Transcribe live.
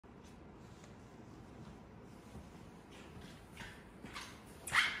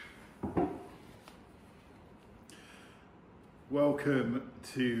Welcome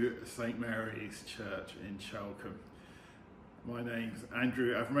to St Mary's Church in Charlcombe. My name's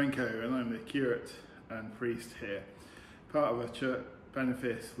Andrew Avramenko and I'm the curate and priest here, part of a church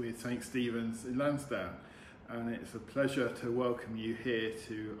benefice with St Stephen's in Lansdown, and it's a pleasure to welcome you here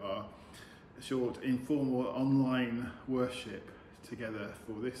to our short informal online worship together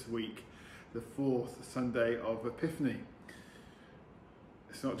for this week, the fourth Sunday of Epiphany.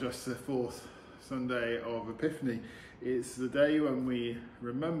 It's not just the fourth Sunday of Epiphany, it's the day when we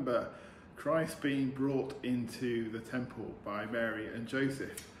remember Christ being brought into the temple by Mary and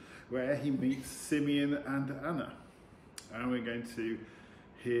Joseph, where he meets Simeon and Anna. And we're going to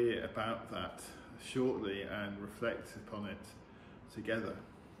hear about that shortly and reflect upon it together.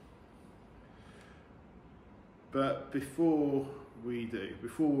 But before we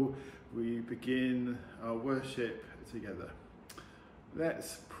begin our worship together,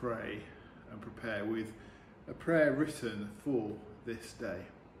 let's pray and prepare with a prayer written for this day.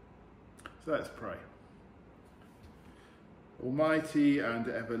 So let's pray. Almighty and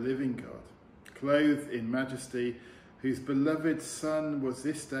ever-living God, clothed in majesty, whose beloved Son was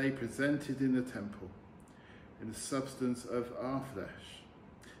this day presented in the temple, in the substance of our flesh,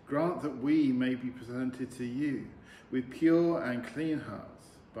 grant that we may be presented to you with pure and clean hearts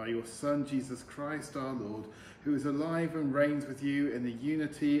by your Son Jesus Christ our Lord, who is alive and reigns with you in the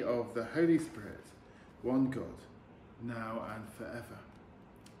unity of the Holy Spirit, one God, now and forever.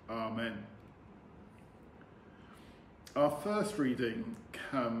 Amen. Our first reading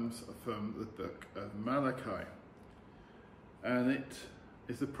comes from the book of Malachi, and it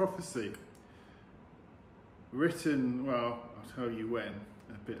is a prophecy written, well, I'll tell you when,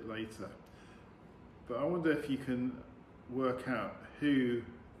 a bit later. But I wonder if you can work out who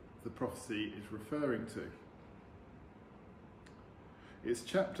the prophecy is referring to. It's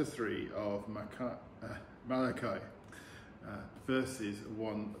chapter 3 of Malachi, verses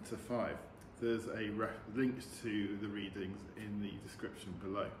 1 to 5. There's a link to the readings in the description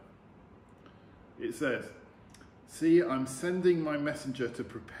below. It says, "See, I'm sending my messenger to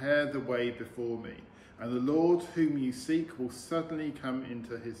prepare the way before me, and the Lord whom you seek will suddenly come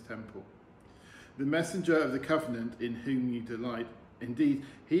into his temple. The messenger of the covenant in whom you delight, indeed,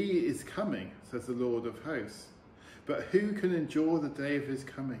 he is coming, says the Lord of hosts. But who can endure the day of his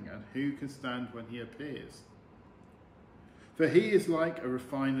coming, and who can stand when he appears? For he is like a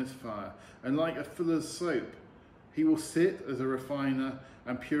refiner's fire, and like a fuller's soap. He will sit as a refiner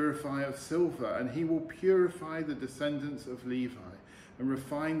and purifier of silver, and he will purify the descendants of Levi, and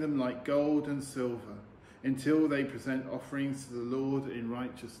refine them like gold and silver, until they present offerings to the Lord in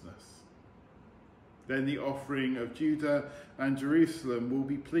righteousness. Then the offering of Judah and Jerusalem will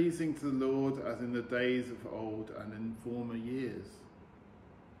be pleasing to the Lord as in the days of old and in former years.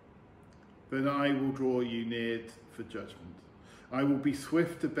 Then I will draw you near for judgment. I will be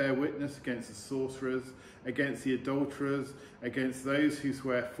swift to bear witness against the sorcerers, against the adulterers, against those who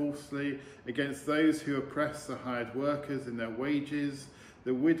swear falsely, against those who oppress the hired workers in their wages,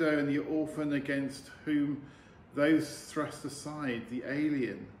 the widow and the orphan, against whom those thrust aside, the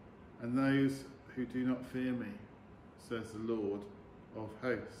alien, and those who do not fear me, says the Lord of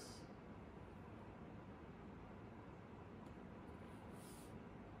hosts."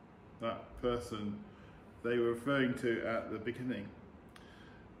 That person they were referring to at the beginning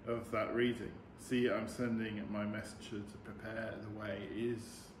of that reading, "See, I'm sending my messenger to prepare the way,"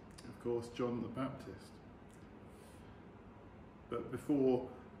 is, of course, John the Baptist. But before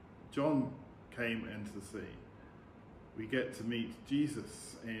John came into the scene, we get to meet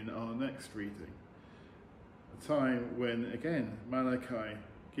Jesus in our next reading, a time when, again, Malachi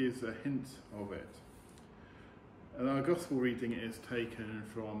gives a hint of it. And our gospel reading is taken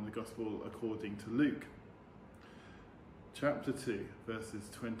from the Gospel according to Luke, chapter 2, verses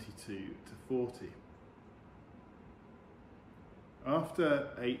 22 to 40.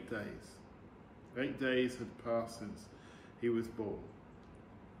 After 8 days had passed since he was born,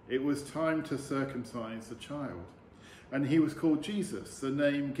 it was time to circumcise the child. And he was called Jesus, the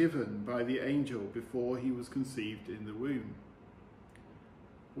name given by the angel before he was conceived in the womb.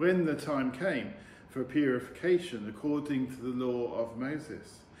 When the time came for purification according to the law of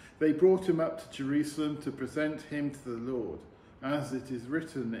Moses, they brought him up to Jerusalem to present him to the Lord. As it is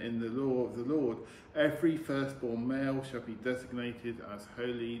written in the law of the Lord, every firstborn male shall be designated as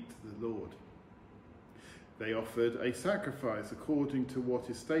holy to the Lord. They offered a sacrifice according to what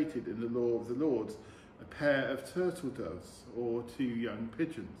is stated in the law of the Lord, a pair of turtle doves or 2 young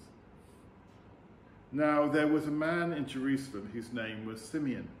pigeons. Now there was a man in Jerusalem whose name was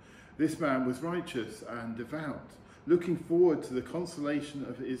Simeon. This man was righteous and devout, looking forward to the consolation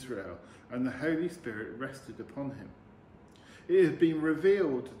of Israel, and the Holy Spirit rested upon him. It had been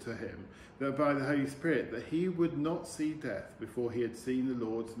revealed to him that by the Holy Spirit that he would not see death before he had seen the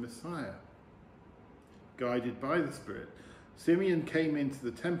Lord's Messiah. Guided by the Spirit, Simeon came into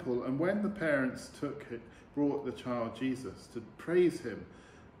the temple, and when the parents brought the child Jesus to praise him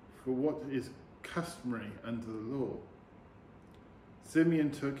for what is customary under the law,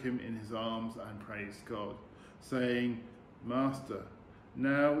 Simeon took him in his arms and praised God, saying, "Master,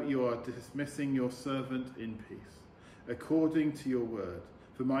 now you are dismissing your servant in peace, according to your word.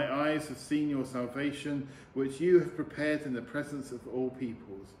 For my eyes have seen your salvation, which you have prepared in the presence of all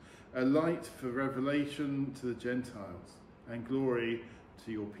peoples, a light for revelation to the Gentiles, and glory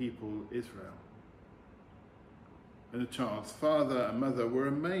to your people Israel." And the child's father and mother were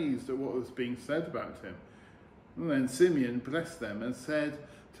amazed at what was being said about him. And then Simeon blessed them and said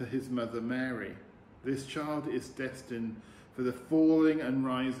to his mother Mary, "This child is destined for the falling and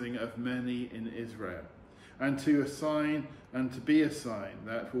rising of many in Israel, and to be a sign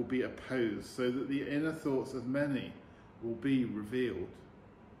that will be opposed, so that the inner thoughts of many will be revealed,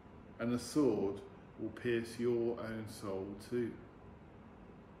 and the sword will pierce your own soul too."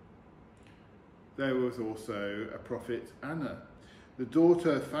 There was also a prophet Anna, the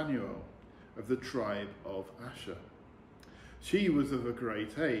daughter of Phanuel, of the tribe of Asher. She was of a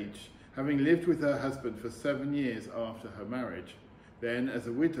great age, having lived with her husband for 7 years after her marriage, then as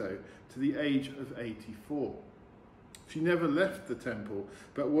a widow to the age of 84. She never left the temple,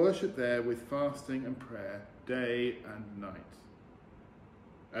 but worshipped there with fasting and prayer day and night.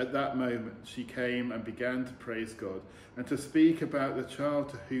 At that moment she came and began to praise God and to speak about the child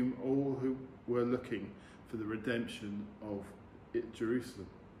to whom all who were looking for the redemption of Jerusalem.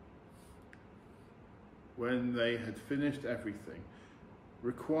 When they had finished everything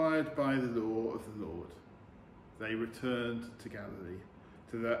required by the law of the Lord, they returned to Galilee,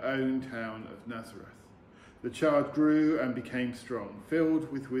 to their own town of Nazareth. The child grew and became strong,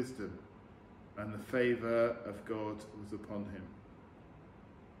 filled with wisdom, and the favour of God was upon him.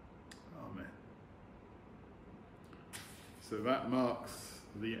 Amen. So that marks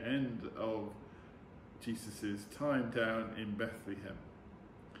the end of Jesus' time down in Bethlehem.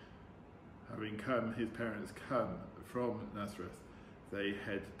 Having come, his parents come from Nazareth, they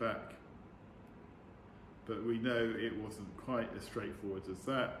head back. But we know it wasn't quite as straightforward as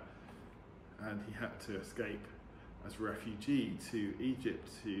that, and he had to escape as a refugee to Egypt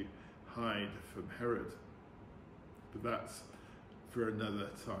to hide from Herod. But that's for another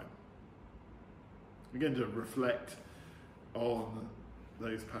time. We're going to reflect on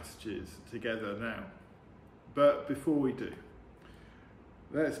those passages together now. But before we do,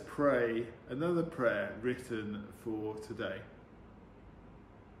 let's pray another prayer written for today.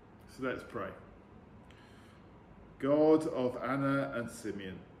 So let's pray. God of Anna and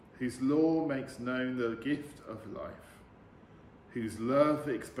Simeon, whose law makes known the gift of life, whose love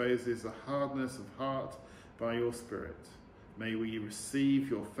exposes the hardness of heart by your Spirit, may we receive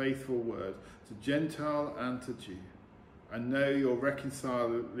your faithful word to Gentile and to Jew, and know your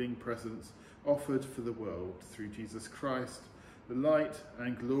reconciling presence offered for the world through Jesus Christ, the light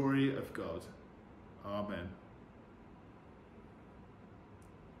and glory of God. Amen.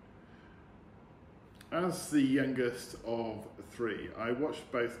 As the youngest of 3, I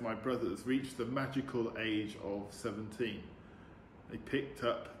watched both my brothers reach the magical age of 17. They picked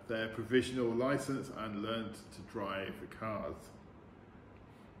up their provisional license and learned to drive cars.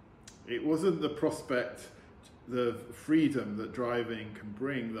 It wasn't the prospect, the freedom that driving can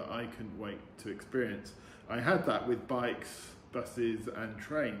bring that I couldn't wait to experience. I had that with bikes, buses and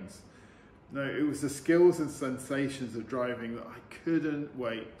trains. No, it was the skills and sensations of driving that I couldn't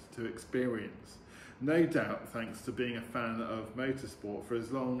wait to experience. No doubt thanks to being a fan of motorsport for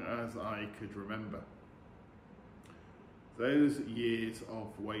as long as I could remember. Those years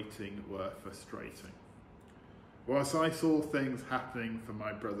of waiting were frustrating. Whilst I saw things happening for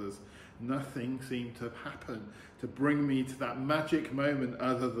my brothers, nothing seemed to happen to bring me to that magic moment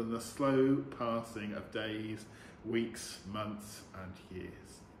other than the slow passing of days, weeks, months and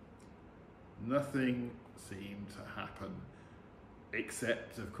years. Nothing seemed to happen,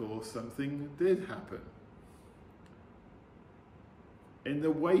 except, of course, something did happen. In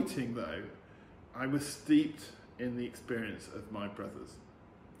the waiting, though, I was steeped in the experience of my brothers.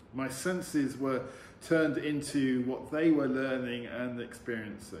 My senses were turned into what they were learning and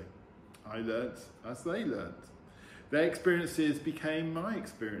experiencing. I learnt as they learnt. Their experiences became my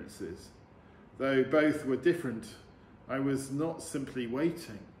experiences. Though both were different, I was not simply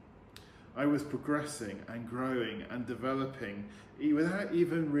waiting. I was progressing and growing and developing without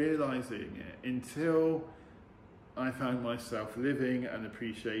even realising it, until I found myself living and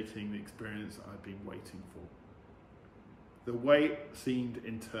appreciating the experience I'd been waiting for. The wait seemed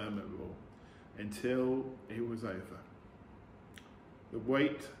interminable until it was over. The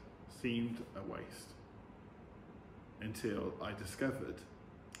wait seemed a waste until I discovered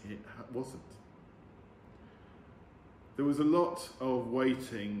it wasn't. There was a lot of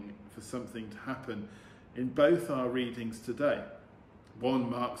waiting for something to happen in both our readings today. One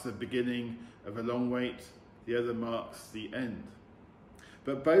marks the beginning of a long wait, the other marks the end.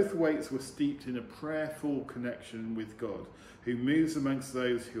 But both waits were steeped in a prayerful connection with God, who moves amongst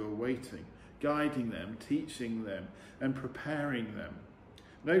those who are waiting, guiding them, teaching them, and preparing them.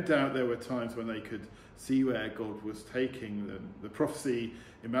 No doubt there were times when they could see where God was taking them. The prophecy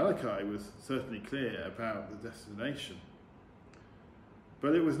in Malachi was certainly clear about the destination.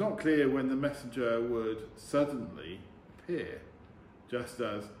 But it was not clear when the messenger would suddenly appear, just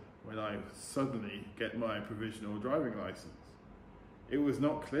as when I suddenly get my provisional driving license. It was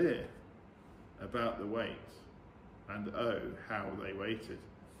not clear about the wait, and oh, how they waited.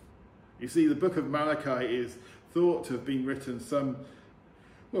 You see, the book of Malachi is thought to have been written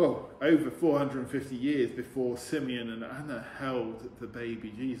over 450 years before Simeon and Anna held the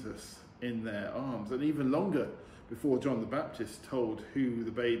baby Jesus in their arms, and even longer before John the Baptist told who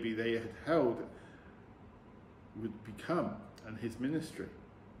the baby they had held would become and his ministry.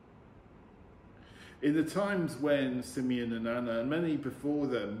 In the times when Simeon and Anna and many before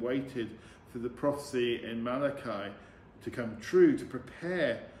them waited for the prophecy in Malachi to come true, to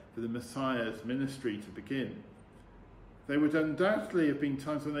prepare for the Messiah's ministry to begin, there would undoubtedly have been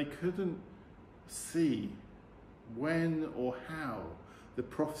times when they couldn't see when or how the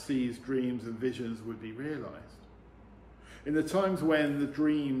prophecies, dreams and visions would be realised. In the times when the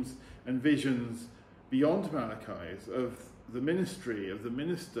dreams and visions beyond Malachi's of the ministry of the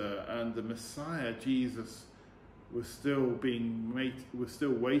minister and the Messiah Jesus was still waiting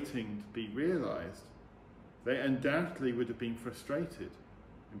to be realised, they undoubtedly would have been frustrated,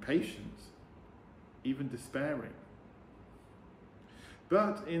 impatient, even despairing.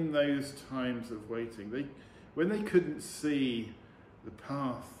 But in those times of waiting, when they couldn't see the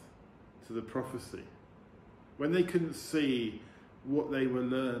path to the prophecy, when they couldn't see what they were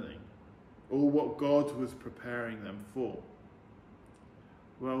learning or what God was preparing them for,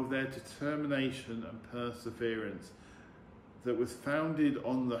 well, their determination and perseverance that was founded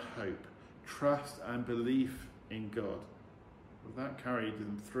on the hope, trust and belief in God, well, that carried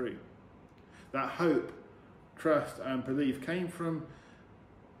them through. That hope, trust and belief came from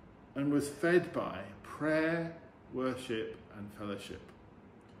and was fed by prayer, worship and fellowship.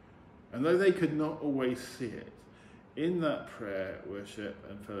 And though they could not always see it, in that prayer, worship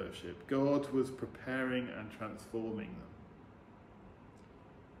and fellowship, God was preparing and transforming them.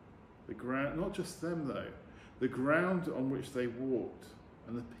 The ground, not just them though, the ground on which they walked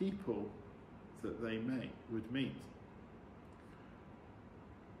and the people that they would meet.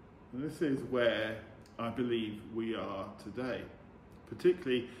 And this is where I believe we are today,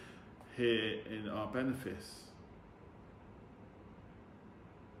 particularly here in our benefice.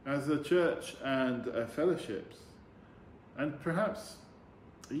 As a church and fellowships, and perhaps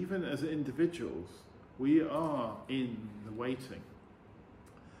even as individuals, we are in the waiting.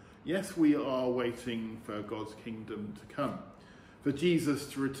 Yes, we are waiting for God's kingdom to come, for Jesus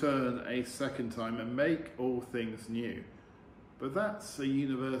to return a second time and make all things new. But that's a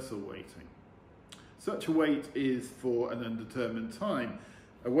universal waiting. Such a wait is for an undetermined time,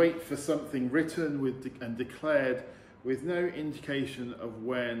 a wait for something written and declared with no indication of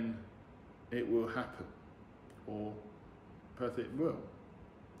when it will happen, but it will.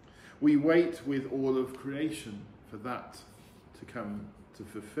 We wait with all of creation for that to come to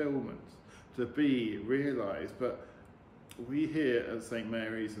fulfillment, to be realised. But we here at St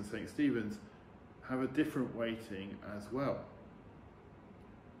Mary's and St Stephen's have a different waiting as well.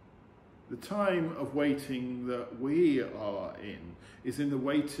 The time of waiting that we are in is in the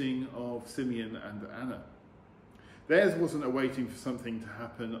waiting of Simeon and Anna. Theirs wasn't a waiting for something to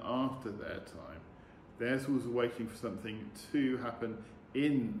happen after their time. Theirs was a waiting for something to happen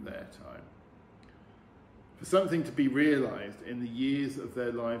in their time. For something to be realised in the years of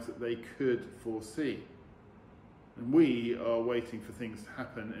their lives that they could foresee. And we are waiting for things to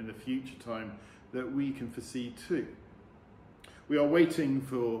happen in the future time that we can foresee too. We are waiting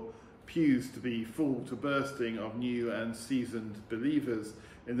for pews to be full to bursting of new and seasoned believers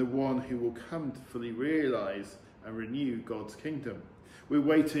in the one who will come to fully realise and renew God's kingdom. We're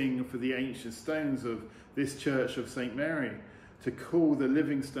waiting for the ancient stones of this church of St Mary to call the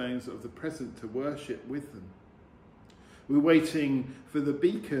living stones of the present to worship with them. We're waiting for the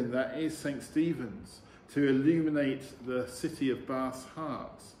beacon that is St Stephen's to illuminate the city of Bath's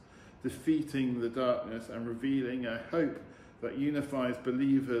hearts, defeating the darkness and revealing a hope that unifies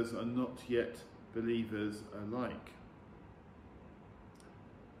believers and not yet believers alike.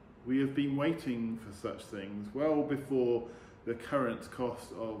 We have been waiting for such things well before the current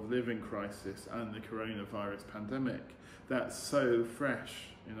cost of living crisis and the coronavirus pandemic. That's so fresh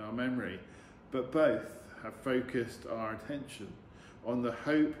in our memory, but both have focused our attention on the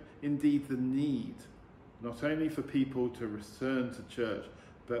hope, indeed the need, not only for people to return to church,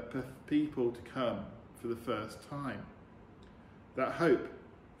 but for people to come for the first time. That hope,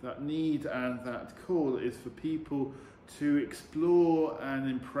 that need and that call is for people to explore and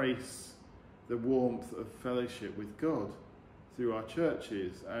embrace the warmth of fellowship with God through our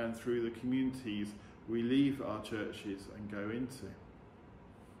churches and through the communities we leave our churches and go into.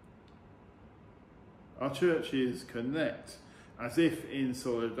 Our churches connect as if in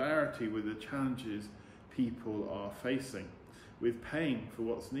solidarity with the challenges people are facing, with paying for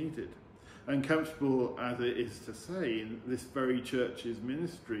what's needed. Uncomfortable as it is to say, this very church's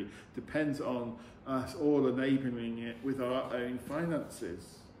ministry depends on us all enabling it with our own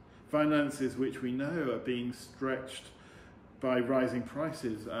finances which we know are being stretched by rising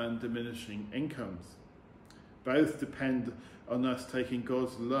prices and diminishing incomes. Both depend on us taking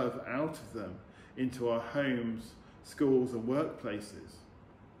God's love out of them into our homes, schools and workplaces,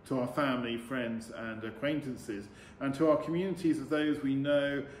 to our family, friends and acquaintances, and to our communities of those we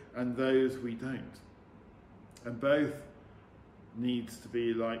know and those we don't. And both needs to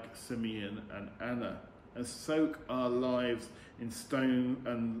be like Simeon and Anna and soak our lives in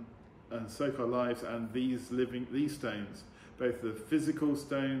stone and soak our lives and these stones, both the physical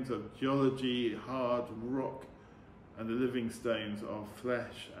stones of geology, hard rock, and the living stones of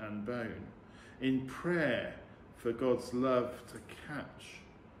flesh and bone, in prayer for God's love to catch,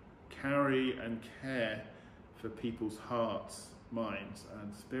 carry and care for people's hearts, minds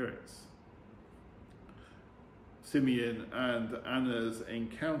and spirits. Simeon and Anna's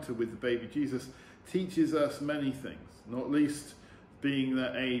encounter with the baby Jesus teaches us many things, not least being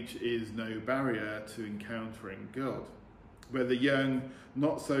that age is no barrier to encountering God. Whether young,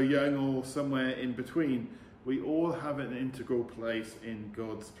 not so young, or somewhere in between, we all have an integral place in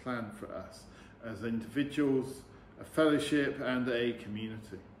God's plan for us as individuals, a fellowship and a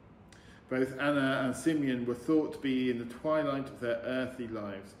community. Both Anna and Simeon were thought to be in the twilight of their earthly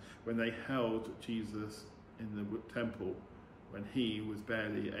lives when they held Jesus in the temple when he was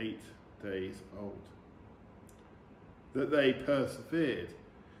barely 8 days old. That they persevered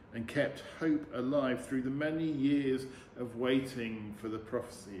and kept hope alive through the many years of waiting for the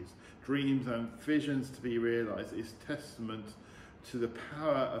prophecies, dreams and visions to be realised is testament to the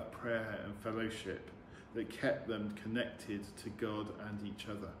power of prayer and fellowship that kept them connected to God and each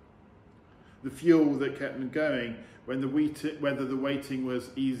other. The fuel that kept them going whether the waiting was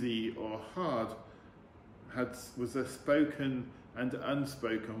easy or hard was their spoken and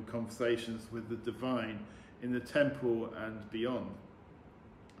unspoken conversations with the divine in the temple and beyond.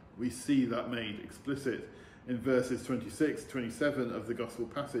 We see that made explicit in verses 26-27 of the Gospel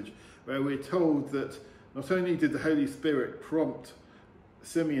passage, where we're told that not only did the Holy Spirit prompt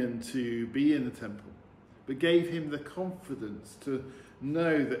Simeon to be in the temple, but gave him the confidence to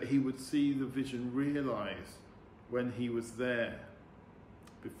know that he would see the vision realised when he was there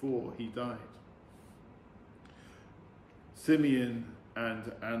before he died. Simeon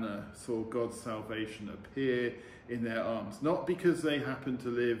and Anna saw God's salvation appear in their arms, not because they happened to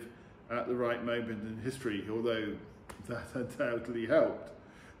live at the right moment in history, although that undoubtedly helped.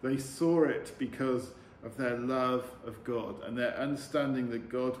 They saw it because of their love of God and their understanding that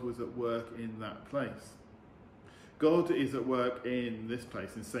God was at work in that place. God is at work in this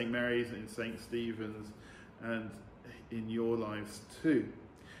place, in St Mary's, in St Stephen's, and in your lives too.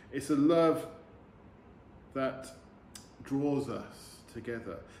 It's a love that draws us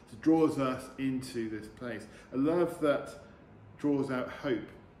together, that draws us into this place. A love that draws out hope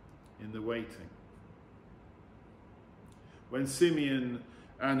in the waiting. When Simeon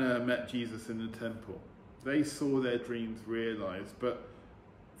and Anna met Jesus in the temple, they saw their dreams realised, but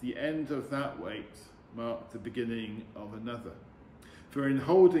the end of that wait marked the beginning of another. For in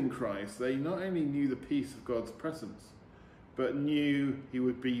holding Christ, they not only knew the peace of God's presence, but knew he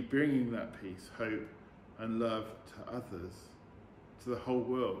would be bringing that peace, hope and love to others, to the whole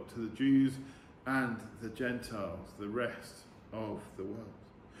world, to the Jews and the Gentiles, the rest of the world.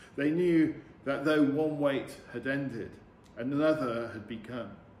 They knew that though one wait had ended, another had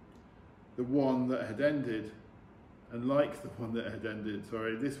begun. The one that had ended, and like the one that had ended,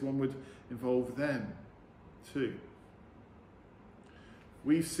 this one would involve them too.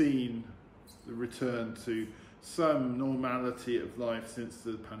 We've seen the return to some normality of life since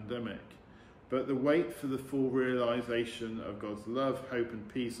the pandemic, but the wait for the full realisation of God's love, hope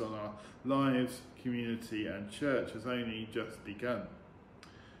and peace on our lives, community and church has only just begun.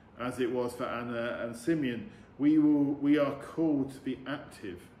 As it was for Anna and Simeon, we are called to be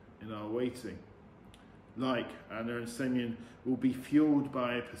active in our waiting. Like Anna and Simeon, we'll be fueled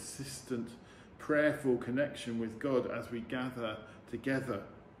by a persistent, prayerful connection with God as we gather together,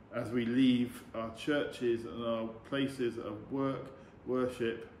 as we leave our churches and our places of work,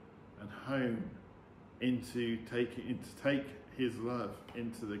 worship and home to take his love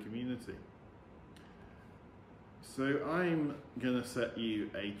into the community. So I'm going to set you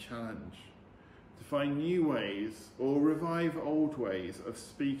a challenge to find new ways or revive old ways of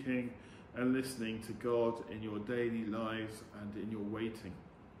speaking and listening to God in your daily lives and in your waiting.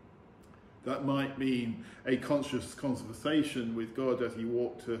 That might mean a conscious conversation with God as you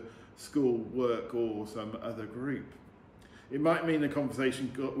walk to school, work or some other group. It might mean a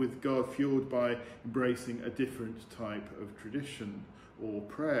conversation with God fueled by embracing a different type of tradition or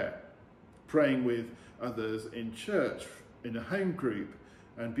prayer, praying with others in church, in a home group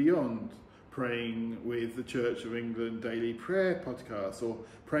and beyond, praying with the Church of England Daily Prayer podcast, or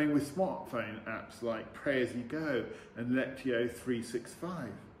praying with smartphone apps like Pray As You Go and Lectio 365.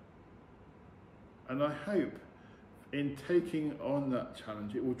 And I hope in taking on that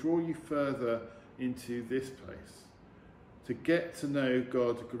challenge, it will draw you further into this place, to get to know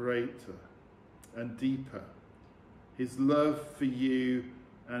God greater and deeper, his love for you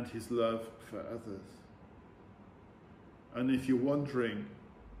and his love for others. And if you're wondering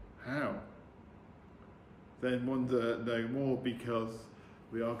how, then wonder no more, because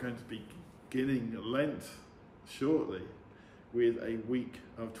we are going to be beginning Lent shortly with a week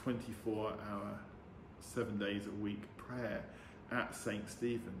of 24-hour, 7 days a week prayer at St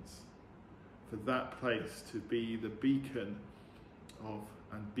Stephen's, for that place to be the beacon of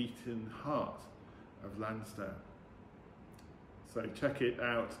and beaten heart of Lansdown. So check it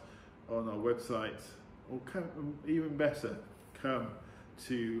out on our website, or come, even better, come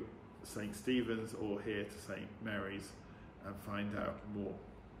to St Stephen's or here to St Mary's and find out more.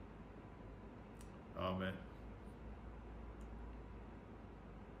 Amen.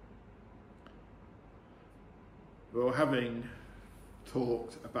 Well, having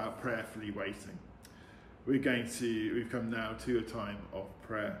talked about prayerfully waiting, we've come now to a time of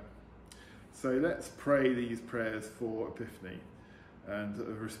prayer. So let's pray these prayers for Epiphany, and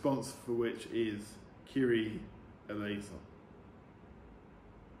a response for which is Kyrie eleison.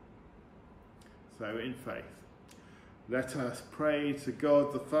 So in faith, let us pray to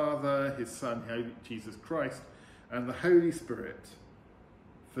God the Father, his Son, Jesus Christ, and the Holy Spirit,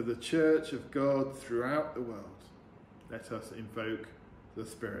 for the Church of God throughout the world. Let us invoke the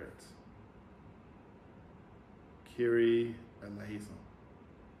Spirit. Kyrie eleison.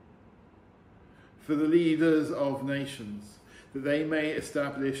 For the leaders of nations, that they may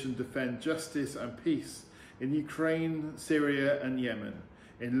establish and defend justice and peace in Ukraine, Syria and Yemen,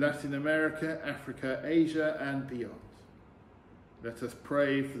 in Latin America, Africa, Asia and beyond. Let us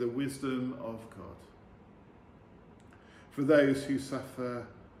pray for the wisdom of God. For those who suffer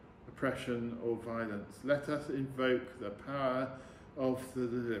oppression or violence, let us invoke the power of the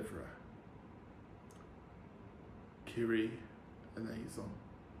Deliverer. Kyrie eleison.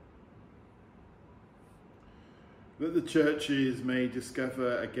 That the churches may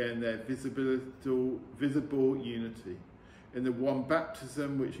discover again their visible unity in the one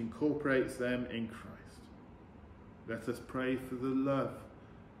baptism which incorporates them in Christ. Let us pray for the love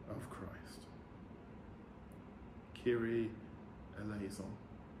of Christ. Kyrie eleison.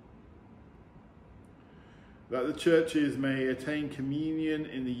 That the churches may attain communion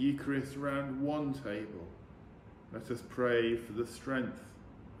in the Eucharist around one table. Let us pray for the strength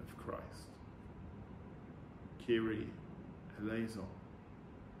of Christ. Kyrie eleison.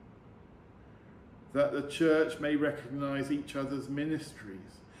 That the church may recognise each other's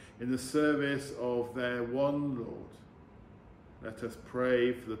ministries in the service of their one Lord. Let us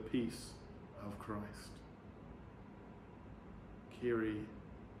pray for the peace of Christ. Kyrie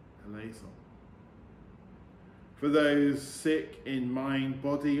eleison. For those sick in mind,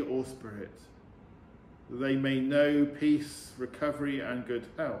 body or spirit, that they may know peace, recovery and good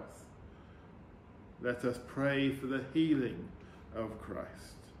health. Let us pray for the healing of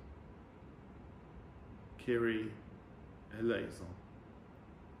Christ. Kyrie eleison.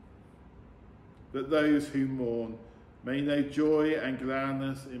 That those who mourn may know joy and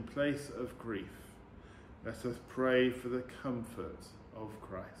gladness in place of grief. Let us pray for the comfort of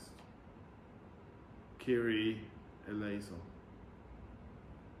Christ. Kyrie eleison.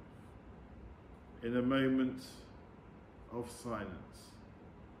 In a moment of silence,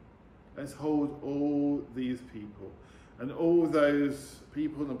 Let's hold all these people and all those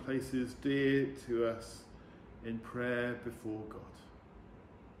people and places dear to us in prayer before God.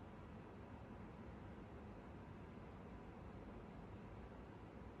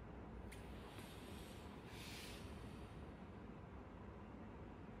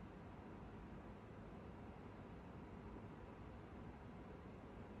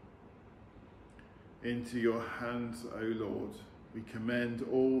 Into your hands, O Lord, we commend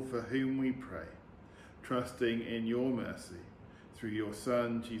all for whom we pray, trusting in your mercy, through your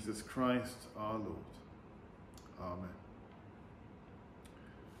Son, Jesus Christ, our Lord. Amen.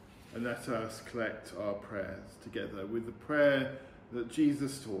 And let us collect our prayers together with the prayer that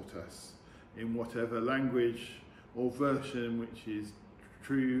Jesus taught us, in whatever language or version which is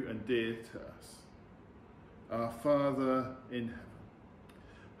true and dear to us. Our Father in heaven,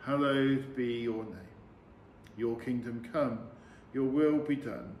 hallowed be your name. Your kingdom come, your will be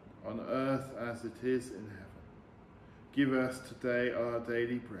done, on earth as it is in heaven. Give us today our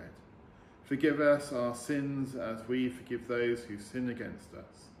daily bread. Forgive us our sins as we forgive those who sin against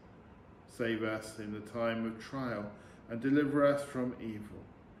us. Save us in the time of trial and deliver us from evil.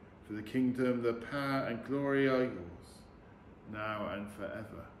 For the kingdom, the power and glory are yours, now and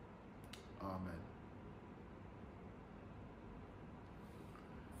forever. Amen.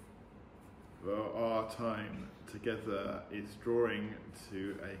 Well, our time together is drawing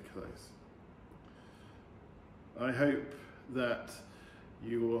to a close. I hope that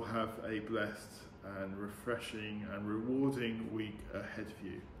you will have a blessed and refreshing and rewarding week ahead of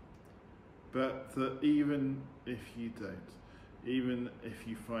you. But that even if you don't, even if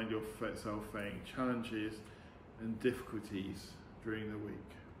you find yourself facing challenges and difficulties during the week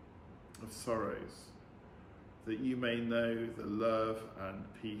of sorrows, that you may know the love and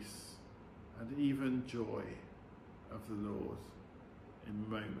peace and even joy of the Lord in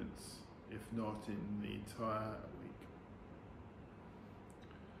moments, if not in the entire week.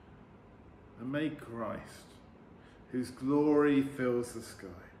 And may Christ, whose glory fills the sky,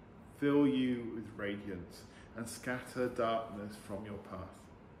 fill you with radiance and scatter darkness from your path.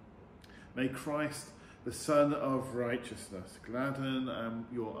 May Christ, the Sun of righteousness, gladden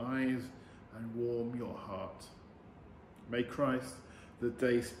your eyes and warm your heart. May Christ, the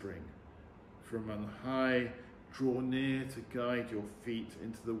dayspring, from on high, draw near to guide your feet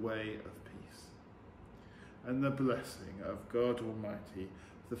into the way of peace. And the blessing of God Almighty,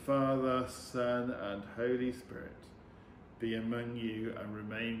 the Father, Son, and Holy Spirit, be among you and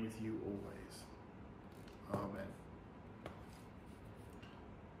remain with you always. Amen.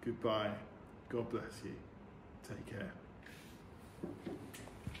 Goodbye. God bless you. Take care.